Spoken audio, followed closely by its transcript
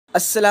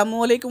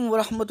अस्सलामुअलैकुम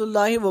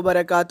वरहमतुल्लाहि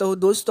वबरकातुहू।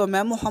 दोस्तों,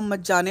 मैं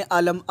मोहम्मद जाने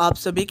आलम आप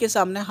सभी के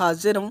सामने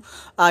हाजिर हूँ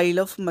आई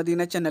लव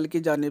मदीना चैनल की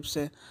जानिब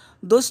से।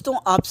 दोस्तों,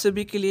 आप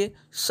सभी के लिए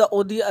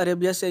सऊदी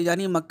अरेबिया से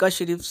यानी मक्का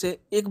शरीफ से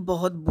एक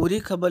बहुत बुरी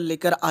खबर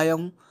लेकर आया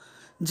हूँ,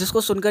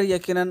 जिसको सुनकर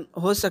यकीनन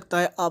हो सकता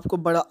है आपको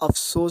बड़ा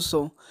अफसोस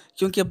हो,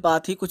 क्योंकि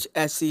बात ही कुछ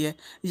ऐसी है।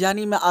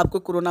 यानी मैं आपको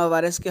कोरोना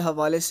वायरस के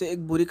हवाले से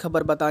एक बुरी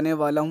खबर बताने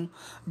वाला हूं,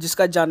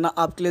 जिसका जानना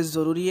आपके लिए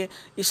ज़रूरी है।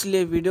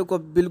 इसलिए वीडियो को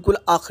बिल्कुल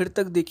आखिर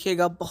तक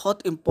देखिएगा,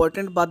 बहुत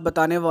इंपॉर्टेंट बात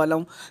बताने वाला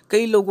हूं।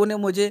 कई लोगों ने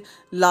मुझे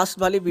लास्ट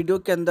वाली वीडियो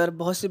के अंदर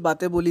बहुत सी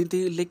बातें बोली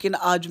थी, लेकिन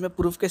आज मैं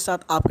प्रूफ के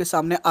साथ आपके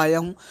सामने आया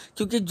हूँ,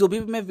 क्योंकि जो भी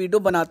मैं वीडियो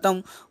बनाता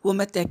हूँ वो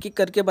मैं तहकीक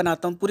करके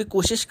बनाता हूँ। पूरी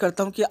कोशिश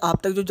करता हूँ कि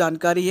आप तक जो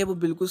जानकारी है वो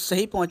बिल्कुल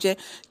सही पहुँचे,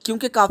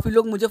 क्योंकि काफ़ी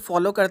लोग मुझे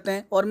फॉलो करते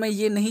हैं और मैं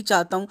ये नहीं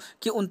चाहता हूँ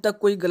कि उन तक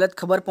कोई गलत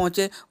खबर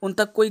पहुँचे, उन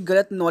तक कोई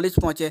गलत नॉलेज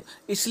पहुँचे।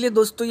 इसलिए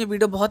दोस्तों, ये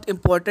वीडियो बहुत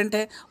इंपॉर्टेंट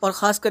है और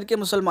ख़ास करके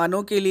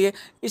मुसलमानों के लिए।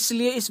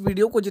 इसलिए इस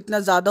वीडियो को जितना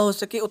ज़्यादा हो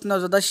सके उतना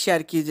ज़्यादा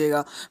शेयर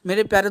कीजिएगा।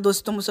 मेरे प्यारे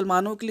दोस्तों,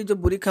 मुसलमानों के लिए जो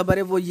बुरी खबर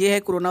है वो ये है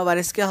कोरोना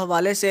वायरस के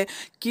हवाले से,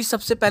 कि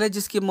सबसे पहले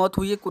जिसकी मौत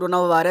हुई है कोरोना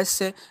वायरस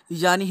से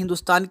यानी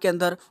हिंदुस्तान के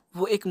अंदर,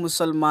 वो एक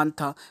मुसलमान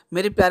था।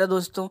 मेरे प्यारे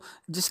दोस्तों,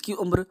 जिसकी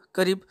उम्र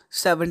करीब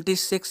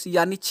 76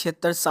 यानी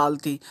 76 साल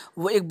थी।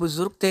 वो एक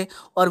बुज़ुर्ग थे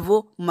और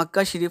वो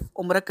मक्का शरीफ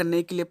उम्रा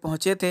करने के लिए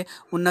पहुँचे थे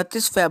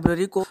 29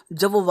 फरवरी को।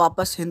 जब वो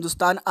वापस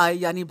हिंदुस्तान आए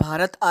यानी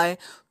भारत आए,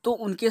 तो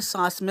उनके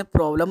सांस में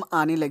प्रॉब्लम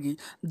आने लगी।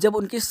 जब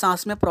उनकी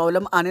सांस में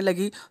प्रॉब्लम आने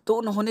लगी तो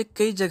उन्होंने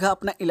कई जगह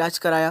अपना इलाज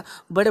कराया,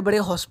 बड़े बड़े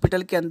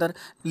हॉस्पिटल के अंदर,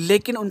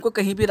 लेकिन उनको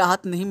कहीं भी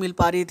राहत नहीं मिल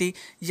पा रही थी।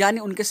 यानी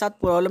उनके साथ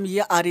प्रॉब्लम ये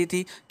आ रही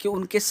थी कि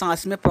उनके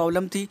सांस में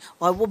प्रॉब्लम थी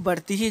और वो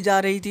बढ़ती ही जा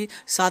रही थी।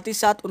 साथ ही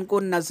साथ उनको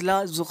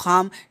नज़ला,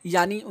 ज़ुकाम,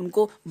 यानी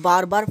उनको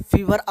बार बार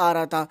फीवर आ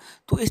रहा था।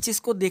 तो इस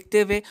चीज़ को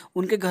देखते हुए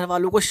उनके घर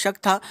वालों को शक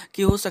था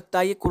कि हो सकता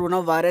है ये कोरोना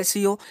वायरस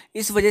ही हो।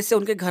 इस वजह से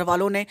उनके घर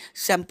वालों ने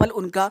सैंपल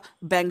उनका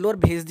बेंगलोर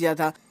भेज दिया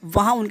था।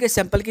 वहाँ उनके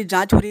सैंपल की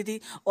जांच हो रही थी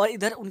और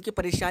इधर उनकी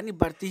परेशानी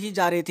बढ़ती ही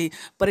जा रही थी।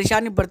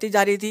 परेशानी बढ़ती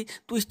जा रही थी,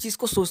 तो इस चीज़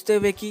को सोचते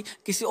हुए कि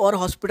किसी और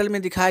हॉस्पिटल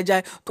में दिखाया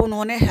जाए, तो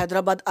उन्होंने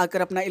हैदराबाद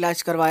आकर अपना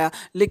इलाज करवाया,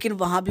 लेकिन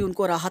वहाँ भी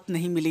उनको राहत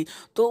नहीं मिली।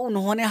 तो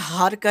उन्होंने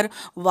हार कर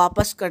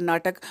वापस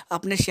कर्नाटक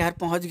अपने शहर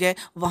पहुँच गए,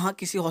 वहाँ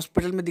किसी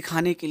हॉस्पिटल में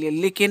दिखाने के लिए।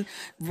 लेकिन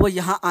वो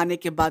यहाँ आने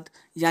के बाद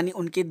यानी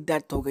उनकी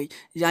डेथ हो गई,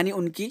 यानी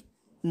उनकी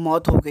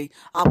मौत हो गई।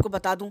 आपको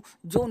बता दूं,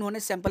 जो उन्होंने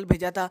सैंपल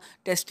भेजा था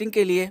टेस्टिंग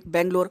के लिए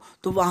बेंगलोर,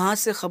 तो वहाँ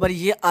से ख़बर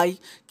ये आई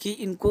कि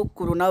इनको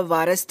कोरोना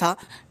वायरस था।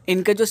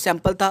 इनका जो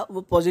सैंपल था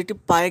वो पॉजिटिव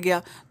पाया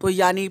गया। तो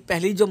यानी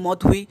पहली जो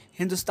मौत हुई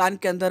हिंदुस्तान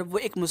के अंदर वो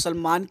एक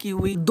मुसलमान की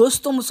हुई।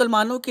 दोस्तों,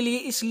 मुसलमानों के लिए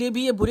इसलिए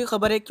भी ये बुरी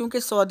खबर है क्योंकि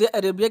सऊदी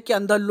अरेबिया के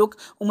अंदर लोग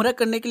उम्रा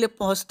करने के लिए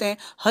पहुंचते हैं,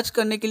 हज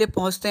करने के लिए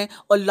पहुंचते हैं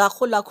और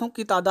लाखों लाखों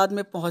की तादाद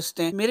में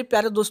पहुंचते हैं। मेरे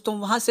प्यारे दोस्तों,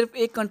 वहाँ सिर्फ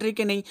एक कंट्री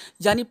के नहीं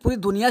यानी पूरी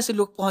दुनिया से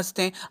लोग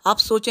पहुँचते हैं। आप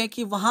सोचें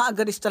कि वहाँ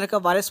अगर इस तरह का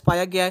वायरस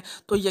पाया गया है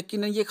तो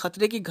यकीनन ये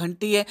खतरे की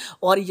घंटी है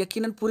और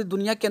यकीनन पूरी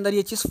दुनिया के अंदर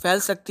ये चीज़ फैल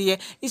सकती है।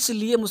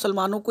 इसलिए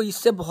मुसलमानों को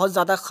इससे बहुत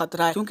ज़्यादा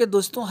खतरा है, क्योंकि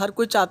दोस्तों हर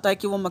कोई चाहता है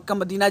कि वो मक्का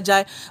मदीना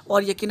जाए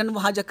और यकीनन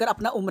वहाँ जाकर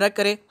अपना उम्रा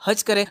करे,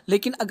 हज करे।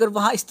 लेकिन अगर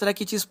वहाँ इस तरह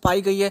की चीज़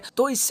पाई गई है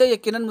तो इससे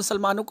यकीनन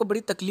मुसलमानों को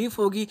बड़ी तकलीफ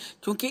होगी,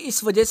 क्योंकि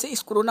इस वजह से,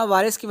 इस कोरोना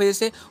वायरस की वजह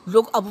से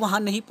लोग अब वहाँ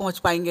नहीं पहुँच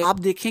पाएंगे। आप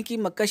देखें कि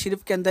मक्का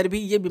शरीफ के अंदर भी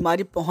ये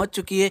बीमारी पहुँच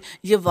चुकी है,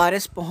 ये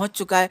वायरस पहुँच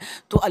चुका है।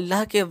 तो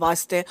अल्लाह के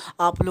वास्ते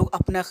आप लोग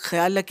अपना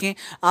ख्याल रखें,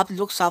 आप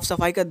लोग साफ़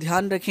सफाई का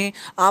ध्यान रखें,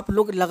 आप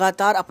लोग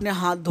लगातार अपने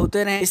हाथ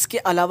धोते रहें। इसके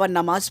अलावा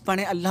नमाज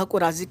पढ़ें, अल्लाह को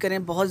राज़ी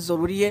करें, बहुत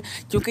ज़रूरी है,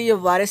 क्योंकि ये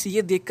वायरस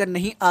ये देखकर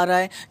नहीं आ रहा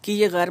है कि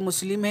ये गैर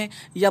मुस्लिम है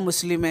या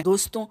मुस्लिम है।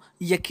 दोस्तों,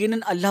 यकीनन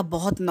अल्लाह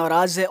बहुत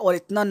नाराज़ है और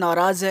इतना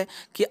नाराज़ है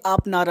कि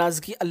आप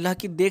नाराज़गी अल्लाह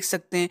की देख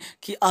सकते हैं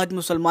कि आज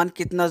मुसलमान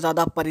कितना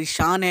ज़्यादा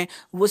परेशान है।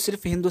 वो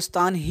सिर्फ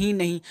हिंदुस्तान ही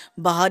नहीं,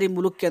 बाहरी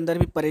मुल्क के अंदर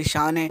भी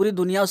परेशान है। पूरी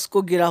दुनिया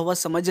उसको गिरा हुआ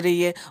समझ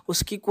रही है,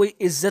 उसकी कोई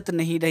इज्जत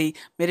नहीं रही।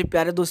 मेरे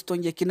प्यारे दोस्तों,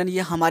 यकीनन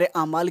ये हमारे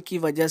अमाल की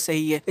वजह से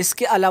ही है।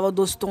 इसके अलावा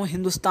दोस्तों,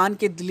 हिंदुस्तान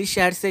के दिल्ली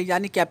शहर से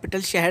यानी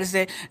कैपिटल शहर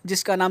से,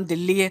 जिसका नाम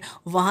दिल्ली है,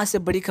 वहाँ से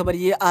बड़ी खबर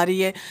ये आ रही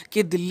है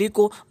कि दिल्ली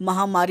को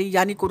महामारी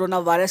यानी कोरोना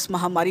वायरस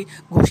महामारी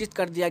घोषित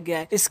कर दिया गया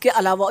है। इसके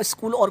अलावा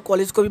स्कूल और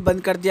कॉलेज को भी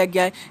बंद कर दिया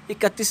गया है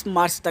 31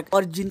 मार्च तक।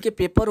 और जिनके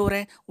पेपर हो रहे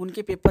हैं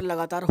उनके पेपर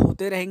लगातार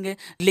होते रहेंगे,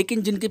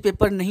 लेकिन जिनके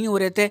पेपर नहीं हो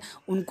रहे थे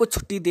उनको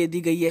छुट्टी दे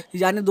दी गई है।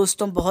 यानी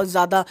दोस्तों, बहुत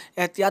ज़्यादा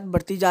एहतियात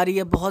बढ़ती जा रही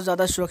है, बहुत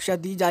ज़्यादा सुरक्षा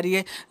दी जा रही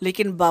है,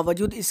 लेकिन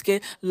बावजूद इसके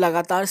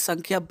लगातार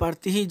संख्या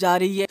बढ़ती ही जा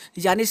रही है।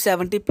 यानी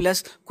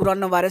 70+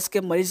 कोरोना वायरस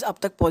के मरीज अब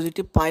तक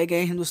पॉजिटिव पाए गए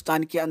हैं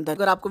हिंदुस्तान के अंदर।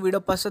 अगर आपको वीडियो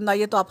पसंद आई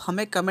है तो आप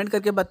हमें कमेंट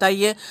करके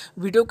बताइए।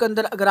 वीडियो के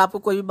अंदर अगर आपको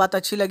कोई भी बात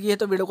अच्छी लगी है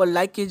तो वीडियो को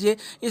लाइक कीजिए।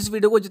 इस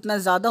वीडियो को जितना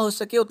ज़्यादा हो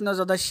सके उतना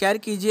ज़्यादा शेयर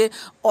कीजिए।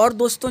 और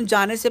दोस्तों,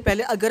 जाने से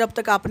पहले अगर अब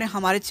तक आपने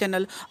हमारे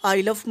चैनल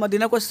आई लव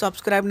मदीना को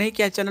सब्सक्राइब नहीं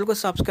किया, चैनल को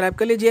सब्सक्राइब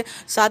कर लीजिए।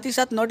 साथ ही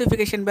साथ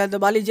नोटिफिकेशन बेल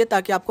दबा लीजिए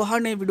ताकि आपको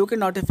हर नई वीडियो की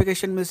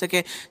नोटिफिकेशन मिल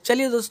सके।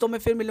 चलिए दोस्तों, मैं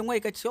फिर मिलूंगा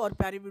एक अच्छी और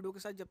प्यारी वीडियो के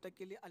साथ। जब तक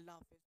के लिए अल्लाह हाफ़िज़।